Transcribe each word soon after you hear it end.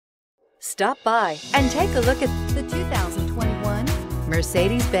Stop by and take a look at the 2021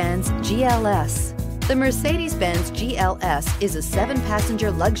 Mercedes-Benz GLS. The Mercedes-Benz GLS is a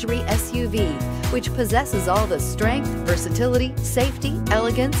 7-passenger luxury SUV which possesses all the strength, versatility, safety,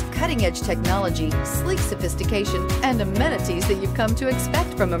 elegance, cutting-edge technology, sleek sophistication, and amenities that you've come to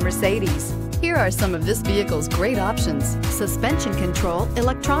expect from a Mercedes. Here are some of this vehicle's great options: suspension control,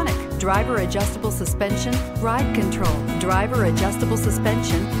 electronic, driver adjustable suspension, ride control, driver adjustable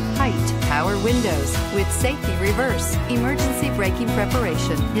suspension, height, power windows with safety reverse, emergency braking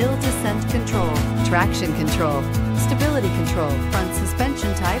preparation, hill descent control, traction control, stability control, front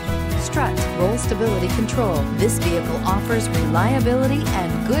suspension type, strut, roll stability control. This vehicle offers reliability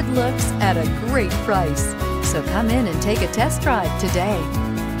and good looks at a great price. So come in and take a test drive today.